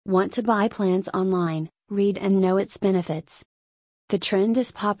Want to buy plants online? Read and know its benefits. The trend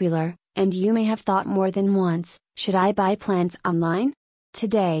is popular, and you may have thought more than once, should I buy plants online?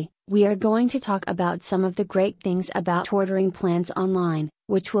 Today, we are going to talk about some of the great things about ordering plants online,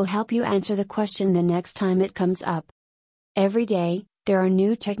 which will help you answer the question the next time it comes up. Every day, there are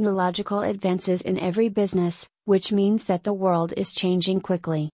new technological advances in every business, which means that the world is changing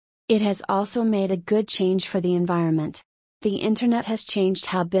quickly. It has also made a good change for the environment. The internet has changed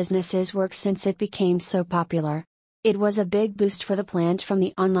how businesses work since it became so popular. It was a big boost for the plant from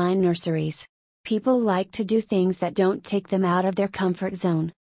the online nurseries. People like to do things that don't take them out of their comfort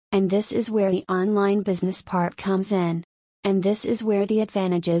zone. And this is where the online business part comes in. And this is where the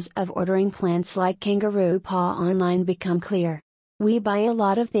advantages of ordering plants like Kangaroo Paw online become clear. We buy a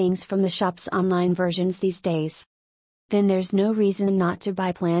lot of things from the shop's online versions these days. Then there's no reason not to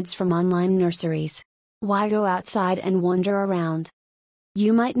buy plants from online nurseries. Why go outside and wander around?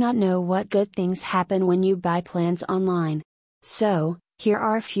 You might not know what good things happen when you buy plants online. So, here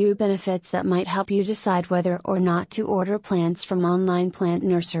are a few benefits that might help you decide whether or not to order plants from online plant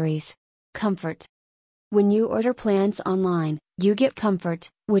nurseries. Comfort. When you order plants online, you get comfort,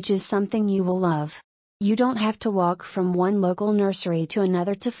 which is something you will love. You don't have to walk from one local nursery to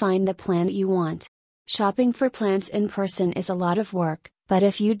another to find the plant you want. Shopping for plants in person is a lot of work, but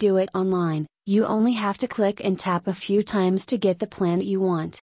if you do it online, you only have to click and tap a few times to get the plant you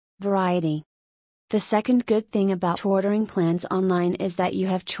want. Variety. The second good thing about ordering plants online is that you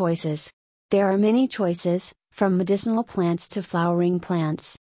have choices. There are many choices, from medicinal plants to flowering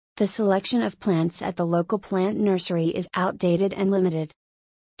plants. The selection of plants at the local plant nursery is outdated and limited.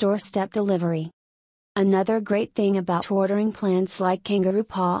 Doorstep delivery. Another great thing about ordering plants like Kangaroo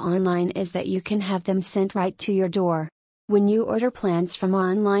Paw online is that you can have them sent right to your door. When you order plants from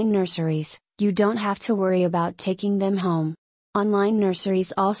online nurseries, you don't have to worry about taking them home. Online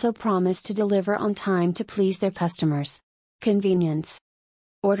nurseries also promise to deliver on time to please their customers. Convenience.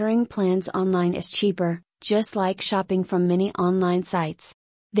 Ordering plants online is cheaper, just like shopping from many online sites.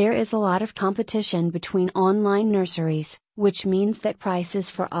 There is a lot of competition between online nurseries, which means that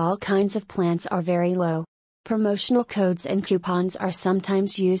prices for all kinds of plants are very low. Promotional codes and coupons are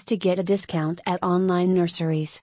sometimes used to get a discount at online nurseries.